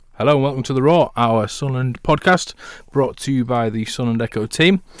Hello and welcome to The Raw, our Sunderland podcast, brought to you by the Sunderland Echo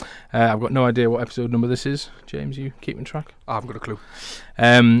team. I've got no idea what episode number this is. James, you keeping track? I haven't got a clue.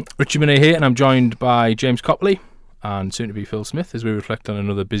 Richard Mennear here, and I'm joined by James Copley and soon-to-be Phil Smith as we reflect on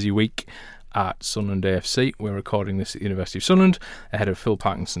another busy week at Sunderland AFC. We're recording this at the University of Sunderland ahead of Phil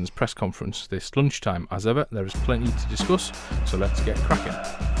Parkinson's press conference this lunchtime. As ever, there is plenty to discuss, so let's get cracking.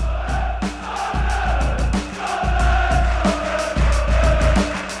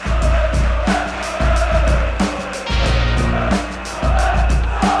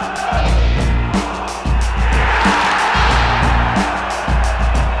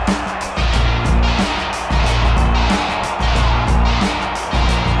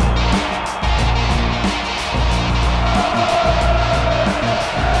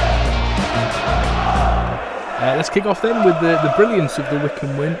 Let's kick off then with the brilliance of the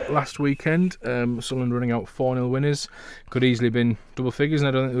Wycombe win last weekend. Sunderland running out 4-0 winners. Could easily have been double figures, and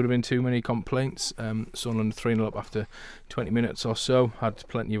I don't think there would have been too many complaints. Sunderland 3-0 up after 20 minutes or so. Had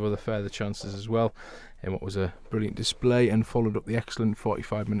plenty of other further chances as well in what was a brilliant display, and followed up the excellent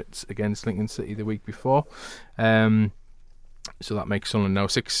 45 minutes against Lincoln City the week before. So that makes Sunderland now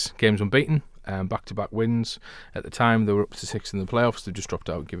 6 games unbeaten. Back-to-back wins. At the time they were up to 6 in the playoffs. They've just dropped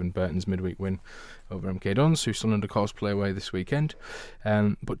out given Burton's midweek win over MK Dons, who Sunderland of course play away this weekend.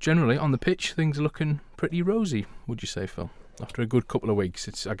 But generally on the pitch things are looking pretty rosy, would you say, Phil? After a good couple of weeks,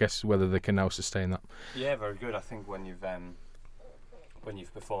 it's I guess whether they can now sustain that. Yeah, very good. I think when you've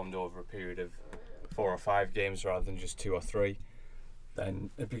performed over a period of 4 or 5 games rather than just 2 or 3, then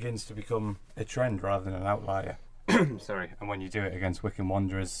it begins to become a trend rather than an outlier. Sorry. And when you do it against Wycombe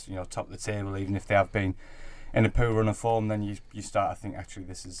Wanderers, top of the table, even if they have been in a poor run of form, then you start to think actually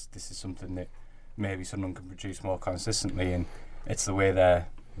this is something that maybe someone can produce more consistently, and it's the way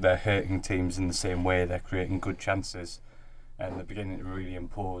they're hurting teams in the same way they're creating good chances, and they're beginning to really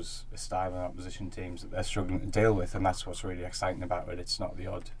impose a style on opposition teams that they're struggling to deal with, and that's what's really exciting about it. It's not the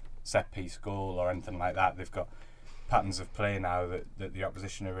odd set piece goal or anything like that. They've got patterns of play now that the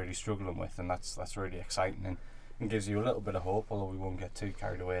opposition are really struggling with, and that's really exciting and gives you a little bit of hope, although we won't get too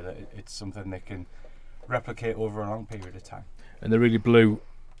carried away, that it's something they can replicate over a long period of time. And they really blew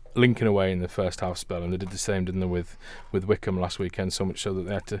Lincoln away in the first half spell, and they did the same, didn't they, with Wycombe last weekend, so much so that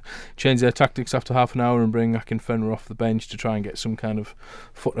they had to change their tactics after half an hour and bring Akinfenwa off the bench to try and get some kind of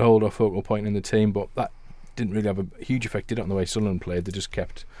foothold or focal point in the team. But that didn't really have a huge effect, did it, on the way Sunderland played? They just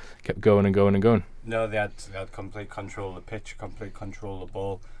kept going and going and going. No, they had complete control of the pitch, complete control of the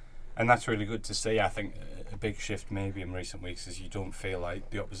ball, and that's really good to see. I think a big shift maybe in recent weeks is you don't feel like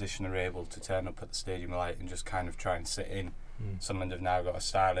the opposition are able to turn up at the Stadium Light and just kind of try and sit in. Sunderland have now got a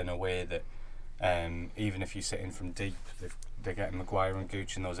style in a way that even if you sit in from deep, they're getting Maguire and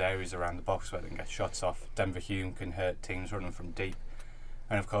Gooch in those areas around the box where they can get shots off. Denver Hume can hurt teams running from deep,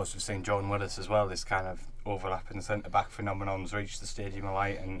 and of course we've seen John Willis as well. This kind of overlapping centre-back phenomenon's reached the Stadium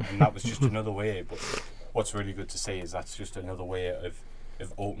Light, and that was just another way. But what's really good to see is that's just another way of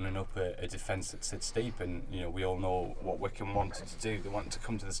opening up a defence that sits deep, and we all know what Wycombe wanted to do. They wanted to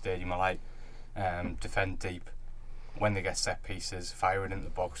come to the Stadium Light, defend deep. When they get set pieces, fire it into the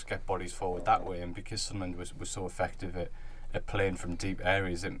box, get bodies forward that way, and because Sunderland was so effective at playing from deep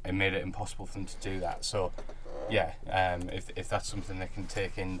areas, it made it impossible for them to do that. So yeah, if that's something they can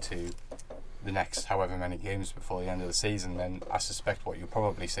take into the next however many games before the end of the season, then I suspect what you'll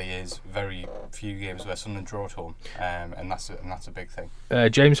probably see is very few games where Sunderland draw at home, and that's a big thing.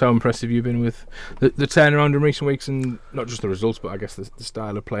 James, how impressive have you been with the turnaround in recent weeks, and not just the results, but I guess the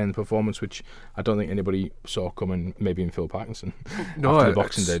style of play and the performance, which I don't think anybody saw coming, maybe in Phil Parkinson after the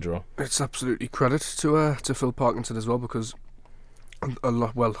Boxing Day draw. It's absolutely credit to Phil Parkinson as well, because a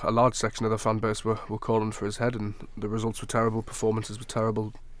large section of the fan base were calling for his head, and the results were terrible, performances were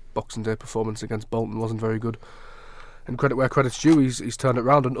terrible. Boxing Day performance against Bolton wasn't very good, and credit where credit's due, he's turned it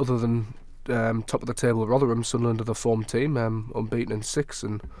around. And other than top of the table Rotherham, Sunderland are the form team, unbeaten in 6,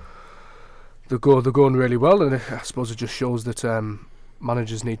 and they're going really well. And I suppose it just shows that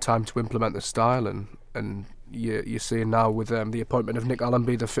managers need time to implement the style, and you're seeing now with the appointment of Nick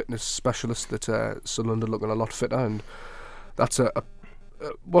Allenby, the fitness specialist, that Sunderland are looking a lot fitter, and that's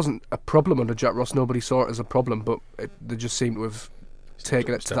wasn't a problem under Jack Ross. Nobody saw it as a problem, but they just seem to have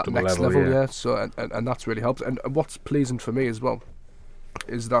taking it to that next level, yeah. So and that's really helped. And what's pleasing for me as well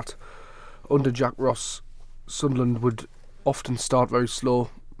is that under Jack Ross, Sunderland would often start very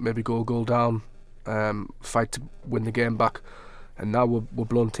slow, maybe go a goal down, fight to win the game back, and now we're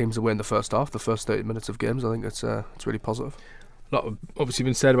blowing teams away in the first half, the first 30 minutes of games. I think it's really positive. lot of obviously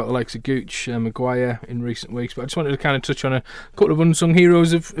been said about the likes of Gooch, Maguire in recent weeks, but I just wanted to kind of touch on a couple of unsung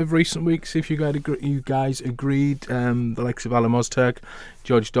heroes of recent weeks. If you guys agreed, the likes of Alan Ozturk,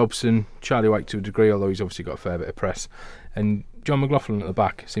 George Dobson, Charlie White to a degree, although he's obviously got a fair bit of press, and John McLaughlin at the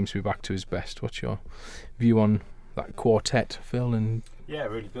back seems to be back to his best. What's your view on that quartet, Phil? And yeah,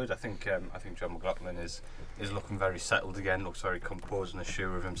 really good. I think John McLaughlin is looking very settled again. Looks very composed and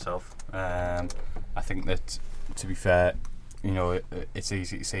sure of himself. I think that, to be fair, it's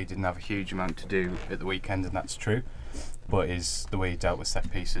easy to say he didn't have a huge amount to do at the weekend, and that's true. But the way he dealt with set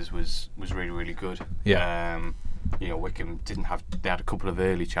pieces was really, really good. Yeah. Wycombe they had a couple of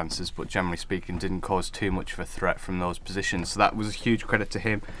early chances, but generally speaking, didn't cause too much of a threat from those positions. So that was a huge credit to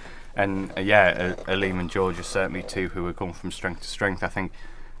him. And Aleem and George are certainly two who have gone from strength to strength. I think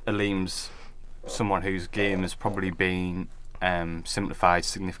Aleem's someone whose game has probably been simplified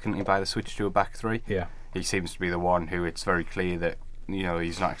significantly by the switch to a back three. Yeah. He seems to be the one who it's very clear that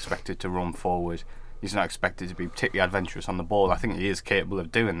he's not expected to run forward. He's not expected to be particularly adventurous on the ball. I think he is capable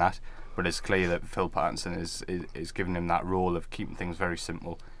of doing that, but it's clear that Phil Parkinson is giving him that role of keeping things very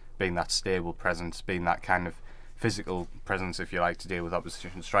simple, being that stable presence, being that kind of physical presence, if you like, to deal with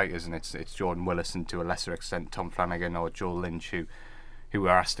opposition strikers. And it's Jordan Willis and to a lesser extent Tom Flanagan or Joe Lynch who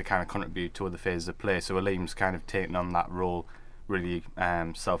are asked to kind of contribute to other phases of play. So Aleem's kind of taken on that role really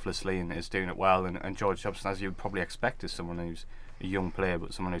selflessly and is doing it well. And George Dobson, as you would probably expect, is someone who's a young player,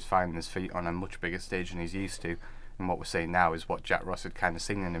 but someone who's finding his feet on a much bigger stage than he's used to. And what we're seeing now is what Jack Ross had kind of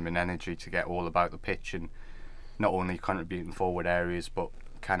seen in him, in energy to get all about the pitch and not only contributing forward areas, but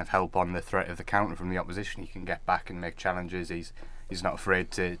kind of help on the threat of the counter from the opposition. He can get back and make challenges. He's not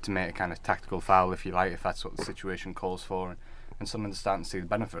afraid to make a kind of tactical foul, if you like, if that's what the situation calls for. And someone's starting to see the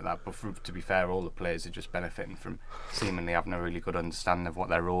benefit of that. But to be fair, all the players are just benefiting from seemingly having a really good understanding of what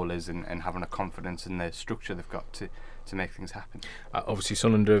their role is and having a confidence in the structure they've got to make things happen. Obviously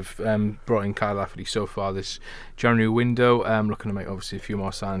Sunderland have brought in Kyle Lafferty so far this January window, looking to make obviously a few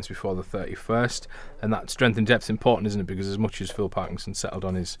more signings before the 31st, and that strength and depth is important, isn't it? Because as much as Phil Parkinson settled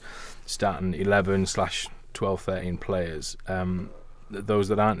on his starting 11/12-13 players, those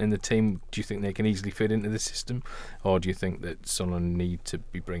that aren't in the team, do you think they can easily fit into the system, or do you think that Sunderland need to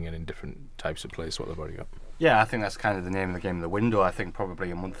be bringing in different types of players to what they've already got? Yeah, I think that's kind of the name of the game of the window. I think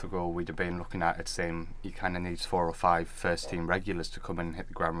probably a month ago we'd have been looking at it saying he kind of needs 4 or 5 first team regulars to come in and hit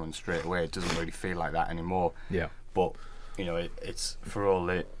the ground run straight away. It doesn't really feel like that anymore. Yeah. But it's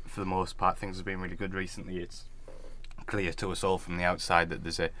for the most part, things have been really good recently. It's clear to us all from the outside that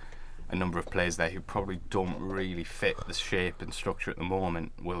there's a number of players there who probably don't really fit the shape and structure at the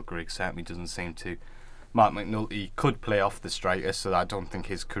moment. Will Grigg certainly doesn't seem to. Mark McNulty could play off the striker, so I don't think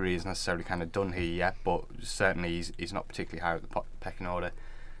his career is necessarily kind of done here yet, but certainly he's not particularly high at the pecking order.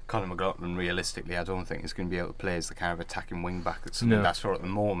 Conor McLaughlin, realistically, I don't think is going to be able to play as the kind of attacking wing back that's something that's for at the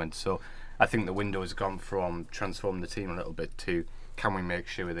moment. So I think the window has gone from transforming the team a little bit to, can we make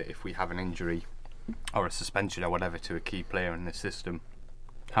sure that if we have an injury or a suspension or whatever to a key player in the system,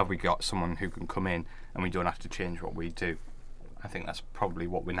 have we got someone who can come in and we don't have to change what we do? I think that's probably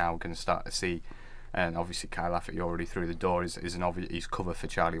what we're now going to start to see. And obviously Kyle Lafferty already through the door is an obvious, he's cover for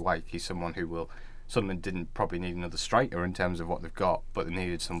Charlie White. He's someone who will, Sunderland didn't probably need another striker in terms of what they've got, but they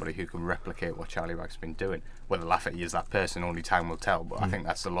needed somebody who can replicate what Charlie White's been doing. Whether Lafferty is that person, only time will tell, but I think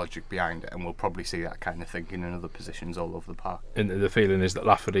that's the logic behind it, and we'll probably see that kind of thinking in other positions all over the park. And the feeling is that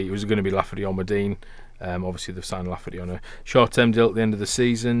Lafferty, it was going to be Lafferty or Madine. Obviously they've signed Lafferty on a short-term deal at the end of the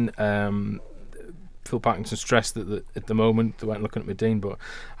season. Phil Parkinson stressed that at the moment they weren't looking at Madine, but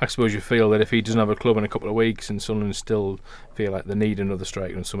I suppose you feel that if he doesn't have a club in a couple of weeks and Sunderland still feel like they need another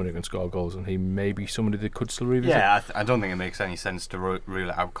striker and someone who can score goals, and he may be somebody that could still revisit. Yeah, I don't think it makes any sense to rule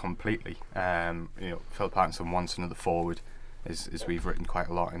it out completely. Phil Parkinson wants another forward, as we've written quite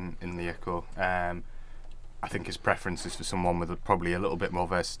a lot in the Echo. I think his preference is for someone with probably a little bit more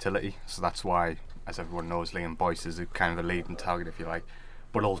versatility, so that's why, as everyone knows, Liam Boyce is a kind of a leading target, if you like.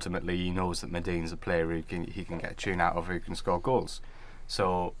 But ultimately he knows that Madine's a player who he can get a tune out of, who can score goals.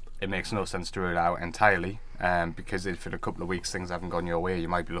 So it makes no sense to rule it out entirely, because if in a couple of weeks things haven't gone your way, you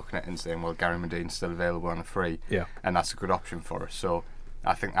might be looking at it and saying, well, Gary Madine's still available on a free, and that's a good option for us. So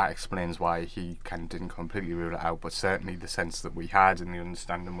I think that explains why he kind of didn't completely rule it out, but certainly the sense that we had and the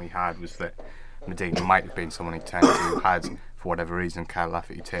understanding we had was that Madine might have been someone he turned to, had, for whatever reason, Kyle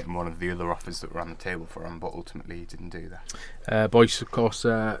Lafferty taken one of the other offers that were on the table for him, but ultimately he didn't do that. Boyce, of course,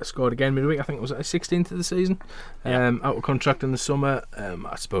 scored again midweek. I think it was his 16th of the season. Out of contract in the summer.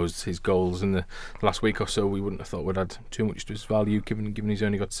 I suppose his goals in the last week or so, we wouldn't have thought would add too much to his value, given he's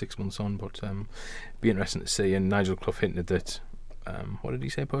only got 6 months on. But be interesting to see. And Nigel Clough hinted that what did he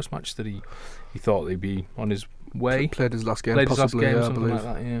say post-match? That he thought they'd be on his way. Played his last game, Played possibly, his last game, something like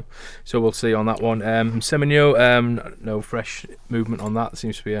that, yeah. So we'll see on that one. Semenyo, no fresh movement on that. There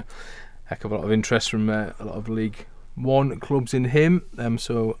seems to be a heck of a lot of interest from a lot of League One clubs in him.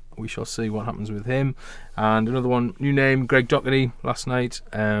 So we shall see what happens with him. And another one, new name, Greg Docherty, last night.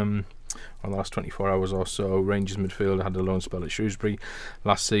 On the last 24 hours or so, Rangers midfielder had a loan spell at Shrewsbury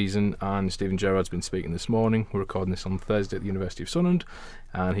last season, and Stephen Gerrard's been speaking this morning. We're recording this on Thursday at the University of Sunderland,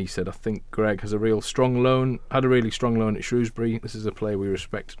 and he said, I think Greg has had a really strong loan at Shrewsbury. This is a player we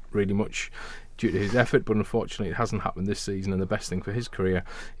respect really much due to his effort, but unfortunately it hasn't happened this season, and the best thing for his career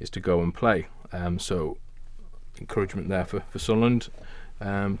is to go and play. So encouragement there for Sunderland.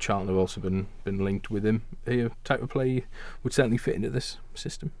 Charlton have also been linked with him. A type of play would certainly fit into this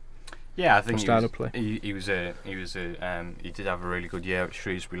system. Yeah, I think he did have a really good year at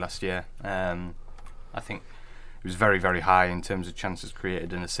Shrewsbury last year. I think he was very, very high in terms of chances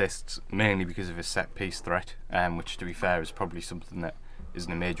created and assists, mainly because of his set piece threat, which, to be fair, is probably something that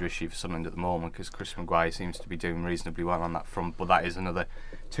isn't a major issue for Sunderland at the moment, because Chris Maguire seems to be doing reasonably well on that front. But that is another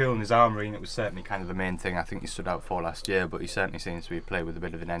tool in his armoury, and it was certainly kind of the main thing I think he stood out for last year. But he certainly seems to be a player with a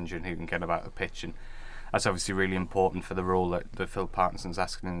bit of an engine who can get about the pitch, and that's obviously really important for the role that Phil Parkinson's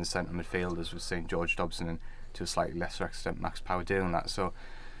asking in the centre midfield, as we've seen George Dobson and to a slightly lesser extent Max Power doing that. So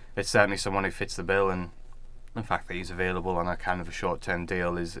it's certainly someone who fits the bill, and the fact that he's available on a kind of a short-term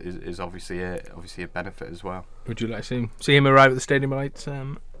deal is obviously a benefit as well. Would you like to see him arrive at the Stadium Lights,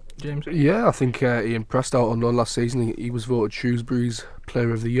 James? Yeah, I think he impressed out on loan last season. He was voted Shrewsbury's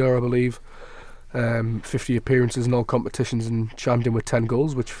Player of the Year, I believe. 50 appearances in all competitions and chimed in with 10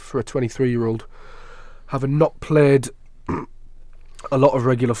 goals, which for a 23-year-old, having not played a lot of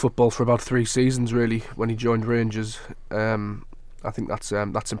regular football for about 3 seasons, really, when he joined Rangers, I think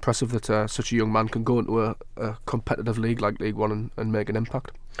that's impressive that such a young man can go into a competitive league like League One and make an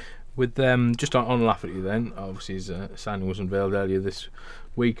impact. With just on Lafferty then, obviously his signing was unveiled earlier this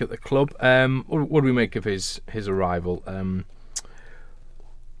week at the club. What do we make of his arrival?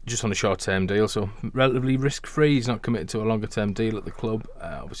 Just on a short-term deal, so relatively risk-free. He's not committed to a longer-term deal at the club.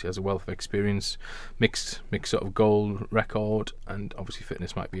 Obviously has a wealth of experience, mixed sort of goal record, and obviously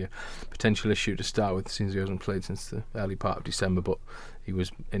fitness might be a potential issue to start with, since he hasn't played since the early part of December. But he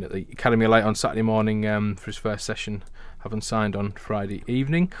was in at the Academy Light on Saturday morning for his first session, having signed on Friday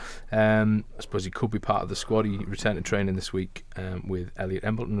evening. I suppose he could be part of the squad. He returned to training this week with Elliot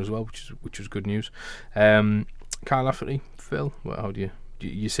Embleton as well, which was good news. Kyle Lafferty, Phil, how do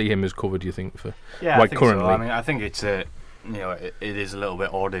you see him as covered, do you think, for I think currently? So. I mean, I think it's it is a little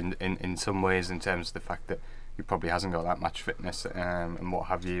bit odd in some ways, in terms of the fact that he probably hasn't got that much fitness and what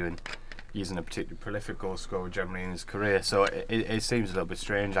have you, and he isn't a particularly prolific goal scorer generally in his career, so it seems a little bit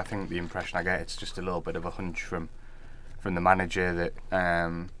strange. I think the impression I get, it's just a little bit of a hunch from the manager that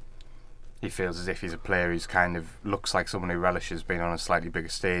he feels as if he's a player who's kind of looks like someone who relishes being on a slightly bigger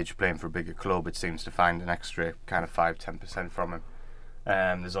stage, playing for a bigger club. It seems to find an extra kind of 5-10% from him.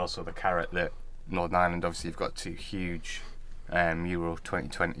 There's also the carrot that Northern Ireland, obviously you've got 2 huge Euro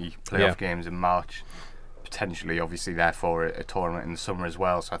 2020 playoff games in March, potentially obviously therefore a tournament in the summer as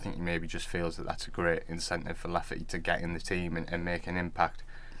well, so I think he maybe just feels that that's a great incentive for Lafferty to get in the team and make an impact.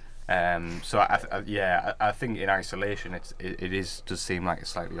 So I think in isolation it does seem like a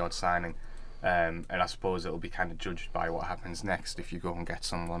slightly odd signing, and I suppose it'll be kind of judged by what happens next. If you go and get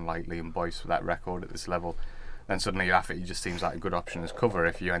someone like Liam Boyce with that record at this level, then suddenly Lafferty just seems like a good option as cover.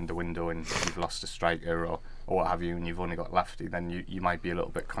 If you end the window and you've lost a striker or what have you, and you've only got Lafferty, then you might be a little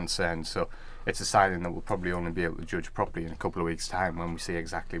bit concerned. So it's a signing that we'll probably only be able to judge properly in a couple of weeks' time, when we see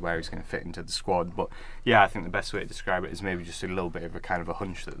exactly where he's going to fit into the squad. But yeah, I think the best way to describe it is maybe just a little bit of a kind of a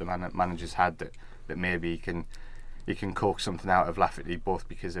hunch that the manager's had that maybe he can coax something out of Lafferty, both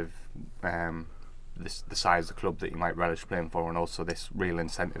because of the size of the club that he might relish playing for, and also this real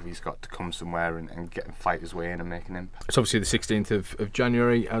incentive he's got to come somewhere and get and fight his way in and make an impact. It's obviously the 16th of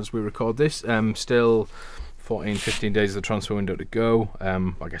January as we record this. Still 14-15 days of the transfer window to go.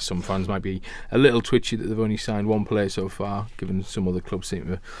 I guess some fans might be a little twitchy that they've only signed one player so far, given some other clubs seem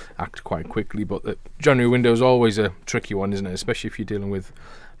to act quite quickly. But the January window is always a tricky one, isn't it? Especially if you're dealing with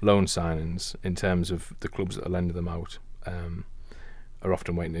loan signings, in terms of the clubs that are lending them out are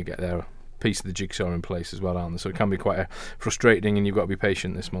often waiting to get their piece of the jigsaw in place as well, aren't they? So it can be quite frustrating, and you've got to be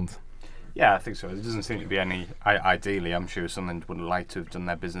patient this month. Yeah, I think so. There doesn't seem to be any. Ideally, I'm sure Sunderland would have liked to have done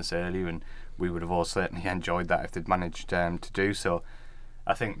their business earlier, and we would have all certainly enjoyed that if they'd managed to do so.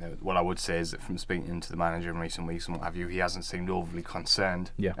 I think that what I would say is that from speaking to the manager in recent weeks and what have you, he hasn't seemed overly concerned.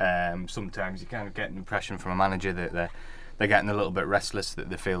 Yeah. Sometimes you kind of get an impression from a manager that they're getting a little bit restless,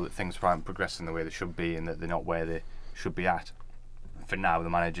 that they feel that things aren't progressing the way they should be, and that they're not where they should be at. for now, the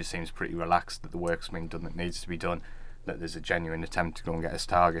manager seems pretty relaxed that the work's being done that needs to be done, that there's a genuine attempt to go and get his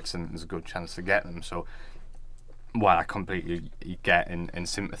targets, and there's a good chance to get them. So while I completely get and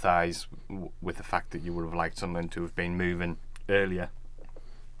sympathise with the fact that you would have liked Sunderland to have been moving earlier,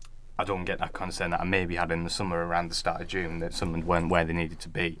 I don't get that concern that I maybe had in the summer around the start of June, that Sunderland weren't where they needed to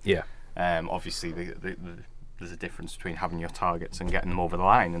be. Yeah. Obviously, there's a difference between having your targets and getting them over the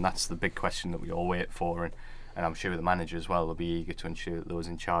line, and that's the big question that we all wait for. And I'm sure the manager as well will be eager to ensure that those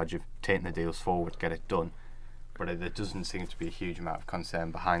in charge of taking the deals forward get it done. But there doesn't seem to be a huge amount of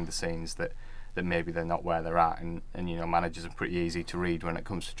concern behind the scenes that maybe they're not where they're at. And managers are pretty easy to read when it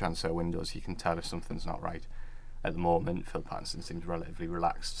comes to transfer windows. You can tell if something's not right. At the moment, Phil Patterson seems relatively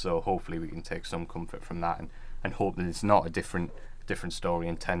relaxed, so hopefully we can take some comfort from that and hope that it's not a different story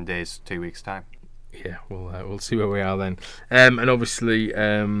in 10 days, 2 weeks' time. Yeah, we'll see where we are then. And obviously,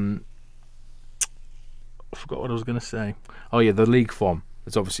 I forgot what I was going to say. Oh yeah, the league form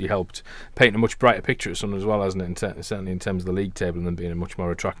has obviously helped paint a much brighter picture of Sunderland as well, hasn't it? Certainly in terms of the league table and them being a much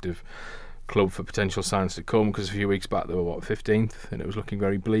more attractive club for potential signs to come, because a few weeks back they were 15th and it was looking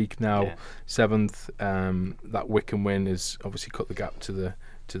very bleak. Now 7th. That Wycombe win has obviously cut the gap to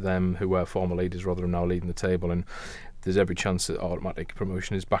them who were former leaders, rather than now leading the table, and there's every chance that automatic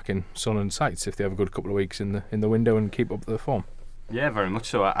promotion is back in Sunderland's sights if they have a good couple of weeks in the window and keep up the form. Yeah, very much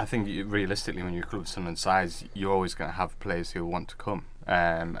so. I think realistically, when you're a club of Sunderland's size, you're always going to have players who want to come.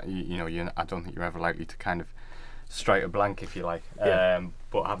 I don't think you're ever likely to kind of strike a blank, if you like. Yeah.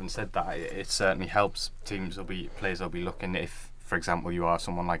 But having said that, it certainly helps. Players will be looking, if, for example, you are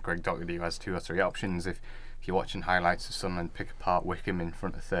someone like Greg Docherty who has 2 or 3 options. If you're watching highlights of Sunderland pick apart Wycombe in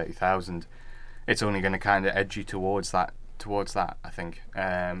front of 30,000, it's only going to kind of edge you towards that. I think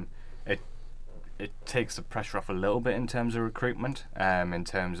it takes the pressure off a little bit in terms of recruitment. In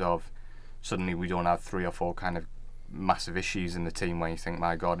terms of suddenly we don't have 3 or 4 kind of massive issues in the team where you think,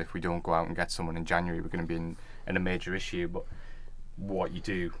 my God, if we don't go out and get someone in January, we're going to be in a major issue. But what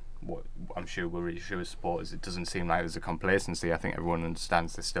I'm sure will reassure supporters, it doesn't seem like there's a complacency. I think everyone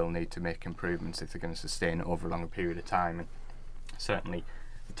understands they still need to make improvements if they're going to sustain it over a longer period of time. And certainly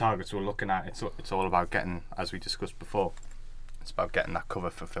the targets we're looking at, it's all about getting, as we discussed before, it's about getting that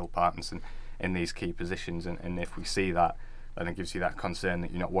cover for Phil Parkinson in these key positions, and if we see that, then it gives you that concern that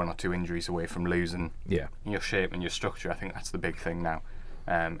you're not 1 or 2 injuries away from losing your shape and your structure. I think that's the big thing now,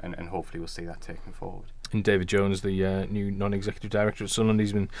 and hopefully we'll see that taken forward. And David Jones, the new non-executive director at Sunderland,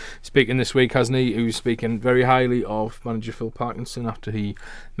 he's been speaking this week, hasn't he? He was speaking very highly of manager Phil Parkinson after he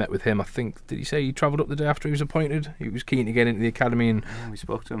met with him. I think, did he say he travelled up the day after he was appointed? He was keen to get into the academy and we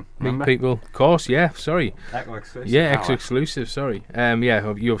spoke to him. Meet people. Of course, yeah. Sorry. Ex-exclusive. Yeah, ex-exclusive. Sorry. You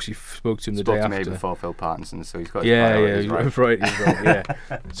obviously spoke to him the day after. Spoke to me before Phil Parkinson, so he's got. He's right. Yeah.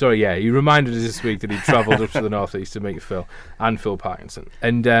 Sorry. Yeah, he reminded us this week that he travelled up to the northeast to meet Phil and Phil Parkinson,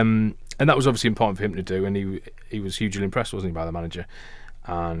 and that was obviously important for him to do, and he was hugely impressed, wasn't he, by the manager?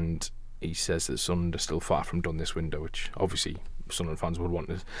 And he says that Sunderland are still far from done this window, which obviously Sunderland fans would want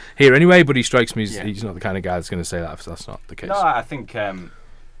to hear anyway, but he strikes me as he's not the kind of guy that's going to say that if that's not the case. No, I think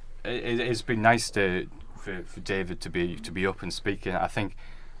it's been nice for David to be up and speaking. I think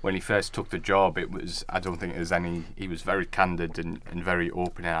when he first took the job, he was very candid and very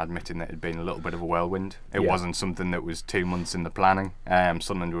open in admitting that it had been a little bit of a whirlwind. It wasn't something that was 2 months in the planning.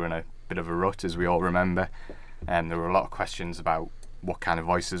 Sunderland were in a bit of a rut, as we all remember, and there were a lot of questions about what kind of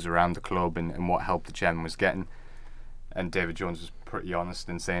voices were around the club and what help the chairman was getting. And David Jones was pretty honest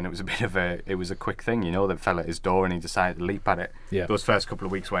in saying it was a quick thing, that fell at his door and he decided to leap at it. Yeah. Those first couple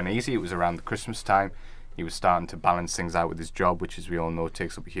of weeks weren't easy. It was around the Christmas time. He was starting to balance things out with his job, which, as we all know,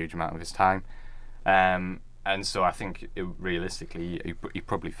 takes up a huge amount of his time. And so I think realistically he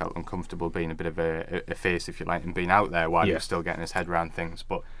probably felt uncomfortable being a bit of a face, if you like, and being out there while he was still getting his head around things.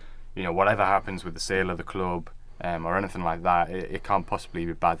 But whatever happens with the sale of the club or anything like that, it can't possibly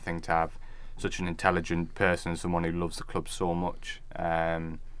be a bad thing to have such an intelligent person, someone who loves the club so much,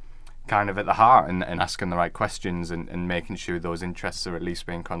 kind of at the heart and asking the right questions and making sure those interests are at least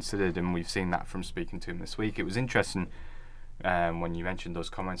being considered. And we've seen that from speaking to him this week. It was interesting when you mentioned those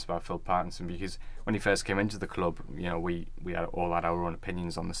comments about Phil Parkinson, because when he first came into the club, we all had our own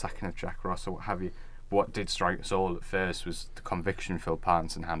opinions on the sacking of Jack Ross or what have you. What did strike us all at first was the conviction Phil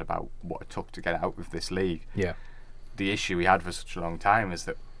Parkinson had about what it took to get out of this league. Yeah. The issue we had for such a long time is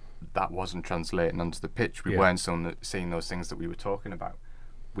that wasn't translating onto the pitch. We weren't seeing those things that we were talking about.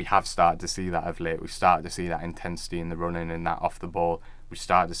 We have started to see that of late. We've started to see that intensity in the running and that off the ball. We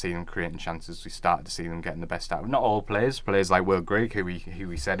started to see them creating chances. We started to see them getting the best out of not all players like Will Grigg, who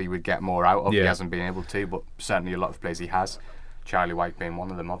we said he would get more out of. He hasn't been able to, but certainly a lot of players he has. Charlie White being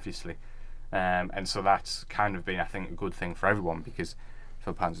one of them, obviously. And so that's kind of been, I think, a good thing for everyone, because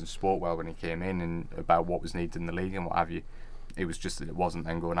Phil Parkinson spoke well when he came in and about what was needed in the league and what have you. It was just that it wasn't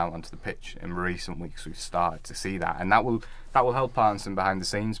then going out onto the pitch. In recent weeks, we've started to see that, and that will help Parkinson behind the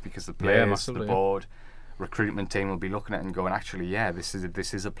scenes, because the players, the board, recruitment team will be looking at it and going, actually,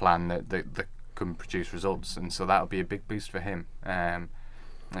 this is a plan that can produce results, and so that'll be a big boost for him. And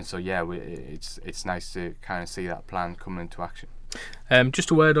so it's nice to kind of see that plan coming into action.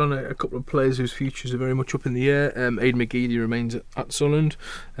 Just a word on a couple of players whose futures are very much up in the air. Aidan McGeady remains at Sunderland,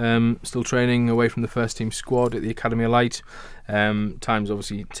 still training away from the first team squad at the Academy of Light. Time's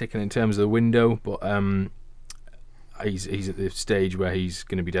obviously ticking in terms of the window, but he's at the stage where he's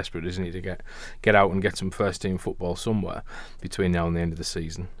going to be desperate, isn't he, to get out and get some first team football somewhere between now and the end of the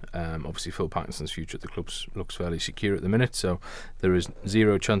season. Obviously Phil Parkinson's future at the club looks fairly secure at the minute, so there is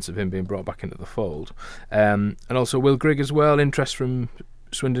zero chance of him being brought back into the fold. And also Will Grigg as well, interest from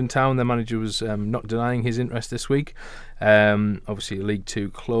Swindon Town. Their manager was not denying his interest this week. Obviously a League 2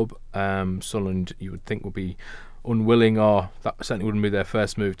 club. Sunderland, you would think, would be unwilling, or that certainly wouldn't be their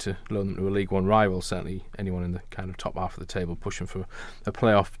first move to loan them to a League 1 rival. Certainly anyone in the kind of top half of the table pushing for a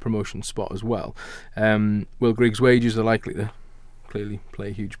playoff promotion spot as well. Will Grigg's wages are likely to clearly play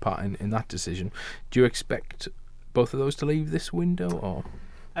a huge part in that decision. Do you expect both of those to leave this window, or?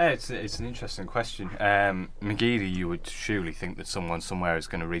 It's an interesting question. McGeady, you would surely think that someone somewhere is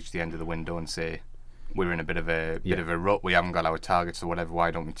going to reach the end of the window and say, we're in a bit of a rut, we haven't got our targets or whatever,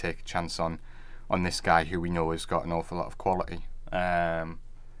 why don't we take a chance on this guy who we know has got an awful lot of quality.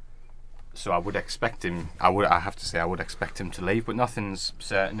 So I would expect him. I would expect him to leave, but nothing's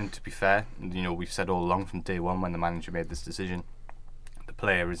certain. And to be fair, we've said all along from day one when the manager made this decision, the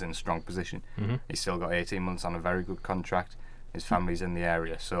player is in a strong position. Mm-hmm. He's still got 18 months on a very good contract. His family's in the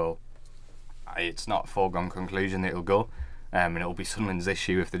area, so it's not a foregone conclusion that he'll go. And it'll be Sunderland's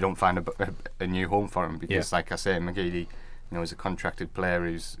issue if they don't find a new home for him, because, like I say, McGeady, is a contracted player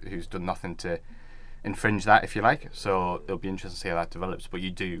who's done nothing to infringe that, if you like. So it'll be interesting to see how that develops. But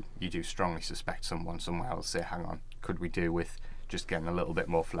you do strongly suspect someone somewhere will say, hang on, could we do with just getting a little bit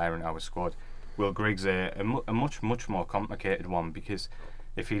more flair in our squad? Will Grigg's a much more complicated one, because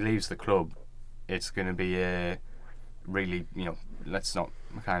if he leaves the club, it's going to be a really, let's not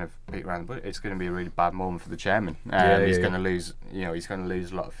kind of beat around the bush, it's going to be a really bad moment for the chairman. He's going to lose, he's going to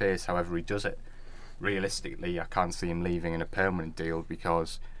lose a lot of face however he does it. Realistically, I can't see him leaving in a permanent deal,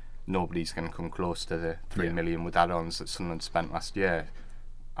 because nobody's going to come close to the 3 million with add-ons that Sunderland spent last year.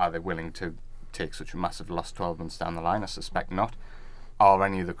 Are they willing to take such a massive loss 12 months down the line? I suspect not. Are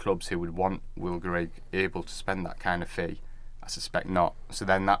any of the clubs who would want Will Grigg able to spend that kind of fee? I suspect not. So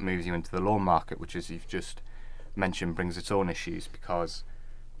then that moves you into the loan market, which, as you've just mentioned, brings its own issues, because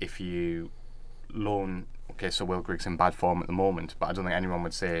if you loan, so Will Grigg's in bad form at the moment, but I don't think anyone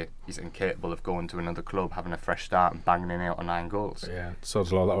would say he's incapable of going to another club, having a fresh start and banging in out on 9 goals. Yeah,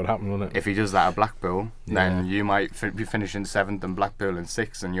 sod's law, that would happen, wouldn't it? If he does that at Blackpool, then you might be finishing 7th and Blackpool in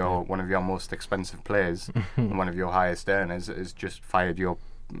 6th, and you're one of your most expensive players and one of your highest earners has just fired your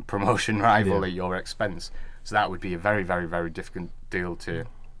promotion rival at your expense. So that would be a very, very, very difficult deal to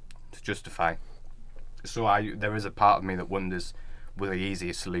justify. So there is a part of me that wonders, will he ease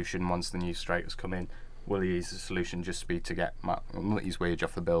a solution once the new strikers come in? Will he ease the solution just be to get his wage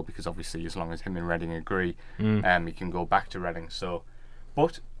off the bill? Because obviously, as long as him and Reading agree, he can go back to Reading. So,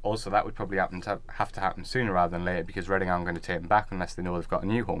 but also that would probably have to happen sooner rather than later, because Reading aren't going to take him back unless they know they've got a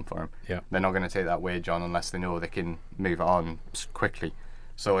new home for him. Yeah. They're not going to take that wage on unless they know they can move it on quickly.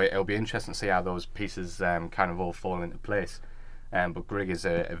 So it'll be interesting to see how those pieces kind of all fall into place. But Grigg is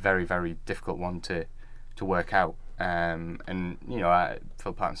a very, very difficult one to work out. And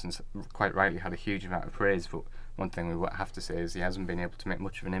Phil Parkinson's quite rightly had a huge amount of praise, but one thing we would have to say is he hasn't been able to make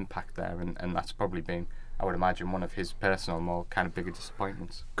much of an impact there, and that's probably been, I would imagine, one of his personal, more kind of bigger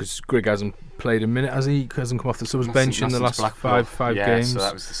disappointments. Because Grigg hasn't played a minute, has he? Hasn't come off the subs bench in the last five games. So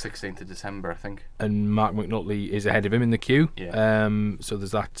that was the 16th of December, I think. And Mark McNulty is ahead of him in the queue. Yeah. So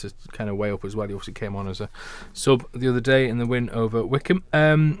there's that to kind of weigh up as well. He obviously came on as a sub the other day in the win over Wycombe.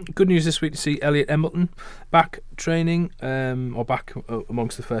 Good news this week to see Elliot Embleton back training, or back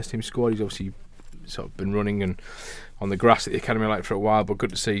amongst the first team squad. He's obviously sort of been running and on the grass at the Academy Light for a while, but good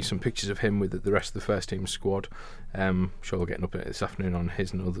to see some pictures of him with the rest of the first team squad. Sure we'll get an update this afternoon on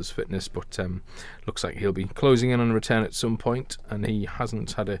his and others' fitness, but looks like he'll be closing in on a return at some point, and he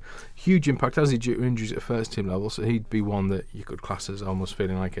hasn't had a huge impact, has he, due to injuries at first team level, so he'd be one that you could class as almost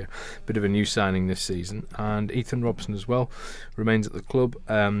feeling like a bit of a new signing this season. And Ethan Robson as well remains at the club,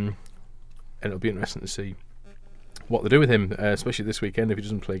 and it'll be interesting to see what they do with him, especially this weekend. If he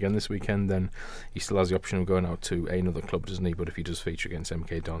doesn't play again this weekend, then he still has the option of going out to another club, doesn't he? But if he does feature against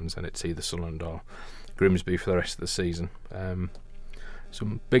MK Dons, then it's either Sunderland or Grimsby for the rest of the season.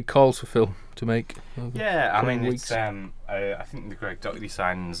 Some big calls for Phil to make. Yeah, I mean, weeks. I think the Greg Docherty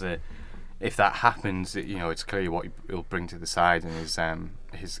signings, if that happens, it's clear what he'll bring to the side and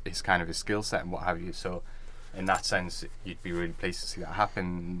his kind of his skill set and what have you. So, in that sense, you'd be really pleased to see that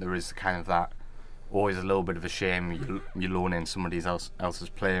happen. There is kind of that always a little bit of a shame you loan in somebody else's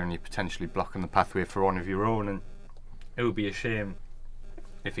player and you're potentially blocking the pathway for one of your own, and it would be a shame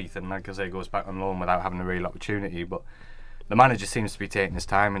if Ethan Lacazette goes back on loan without having a real opportunity. But the manager seems to be taking his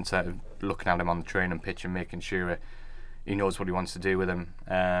time and sort of looking at him on the training pitch and making sure he knows what he wants to do with him.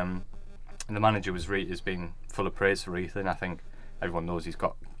 And the manager has been full of praise for Ethan. I think everyone knows he's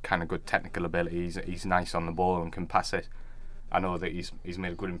got kind of good technical ability. He's nice on the ball and can pass it. I know that he's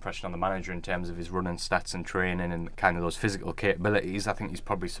made a good impression on the manager in terms of his running stats and training and kind of those physical capabilities. I think he's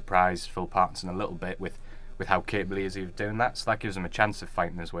probably surprised Phil Parkinson a little bit with how capable he is of doing that. So that gives him a chance of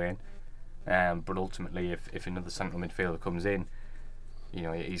fighting his way in. But ultimately, if another central midfielder comes in,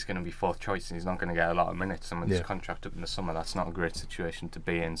 he's going to be fourth choice and he's not going to get a lot of minutes. And with his contract up in the summer, that's not a great situation to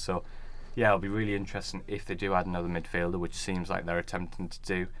be in. So, yeah, it'll be really interesting if they do add another midfielder, which seems like they're attempting to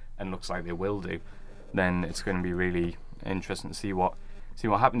do and looks like they will do. Then it's going to be really interesting to see what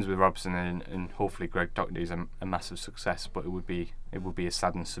happens with Robson, and hopefully Greg Docherty is a massive success. But it would be a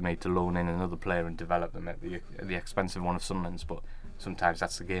sadness for me to loan in another player and develop them at the expense of one of Sunderland's. But sometimes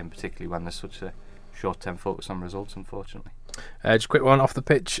that's the game, particularly when there's such a short-term focus on results, unfortunately. Just a quick one off the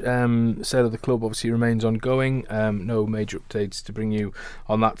pitch. Sale of the club obviously remains ongoing. No major updates to bring you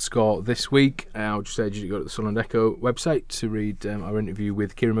on that score this week. I'll just urge you to go to the Sunderland Echo website to read our interview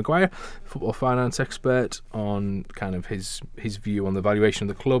with Kieran Maguire, football finance expert, on kind of his view on the valuation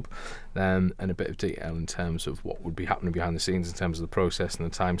of the club, and a bit of detail in terms of what would be happening behind the scenes in terms of the process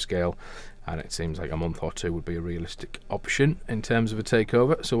and the timescale. And it seems like a month or two would be a realistic option in terms of a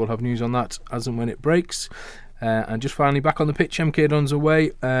takeover. So we'll have news on that as and when it breaks. And just finally, back on the pitch, MK Dons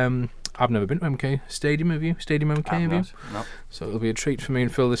away. I've never been to MK Stadium, have you? Stadium MK, have you? No. So it'll be a treat for me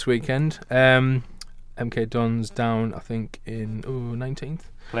and Phil this weekend. MK Dons down, I think, in 19th.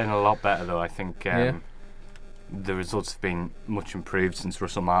 Playing a lot better, though. I think the results have been much improved since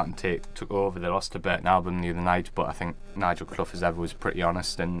Russell Martin took over. They lost to Burton Albion the other night, but I think Nigel Clough, as ever, was pretty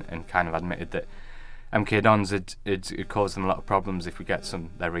honest and kind of admitted that MK Dons it caused them a lot of problems if we get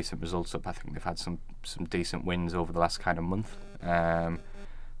their recent results up. I think they've had some decent wins over the last kind of month.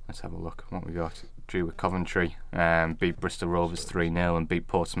 Let's have a look what we got. Drew with Coventry, beat Bristol Rovers 3-0 and beat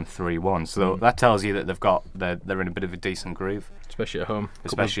Portsmouth 3-1. So that tells you that they're in a bit of a decent groove, especially at home.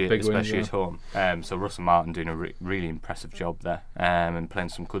 Especially at home. So Russell Martin doing a really impressive job there, and playing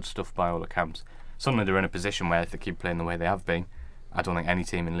some good stuff by all accounts. Sunderland are in a position where if they keep playing the way they have been, I don't think any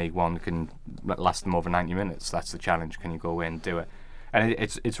team in League One can last them over 90 minutes. That's the challenge. Can you go away and do it? And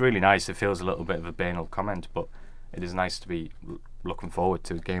it's really nice. It feels a little bit of a banal comment, but it is nice to be looking forward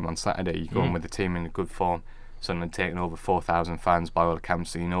to a game on Saturday. You're going with the team in good form. Sunderland taking over 4,000 fans by all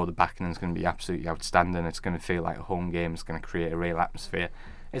accounts, so the backing is going to be absolutely outstanding. It's going to feel like a home game. It's going to create a real atmosphere.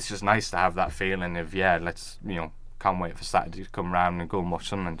 It's just nice to have that feeling of let's can't wait for Saturday to come round and go and watch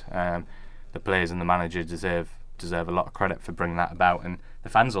Sunderland. The players and the manager deserve a lot of credit for bringing that about, and the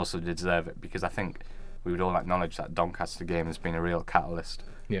fans also deserve it, because I think we would all acknowledge that Doncaster game has been a real catalyst.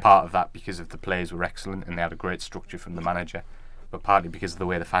 Part of that because of the players were excellent and they had a great structure from the manager, but partly because of the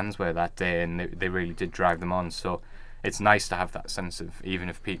way the fans were that day, and they really did drive them on. So it's nice to have that sense of, even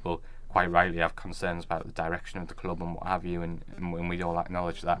if people quite rightly have concerns about the direction of the club and what have you, and we all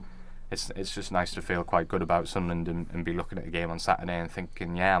acknowledge that, it's just nice to feel quite good about Sunderland and be looking at a game on Saturday and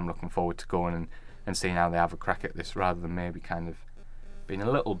thinking, I'm looking forward to going and seeing how they have a crack at this, rather than maybe kind of being a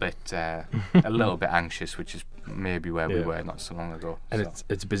little bit anxious, which is maybe where we were not so long ago. And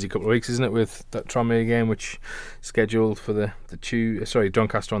it's a busy couple of weeks, isn't it, with that Tranmere game, which scheduled for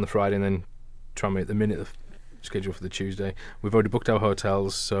Doncaster on the Friday, and then Tranmere at the minute scheduled for the Tuesday. We've already booked our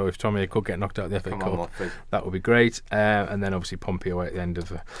hotels, so if Tranmere could get knocked out of the FA Cup, that would be great. And then obviously Pompey away at the end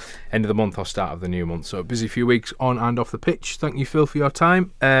of the month or start of the new month. So a busy few weeks on and off the pitch. Thank you, Phil, for your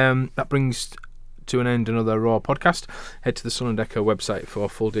time. That brings to an end another Raw podcast. Head to the Sunderland Echo website for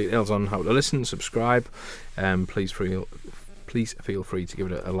full details on how to listen, subscribe. Please feel free to give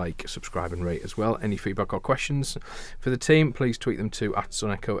it a like, subscribe and rate as well. Any feedback or questions for the team, please tweet them to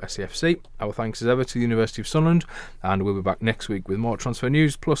 @SunEchoSAFC. Our thanks as ever to the University of Sunderland, and we'll be back next week with more transfer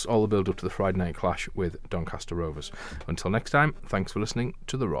news, plus all the build up to the Friday night clash with Doncaster Rovers. Until next time, thanks for listening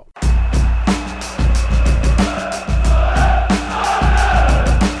to The Raw.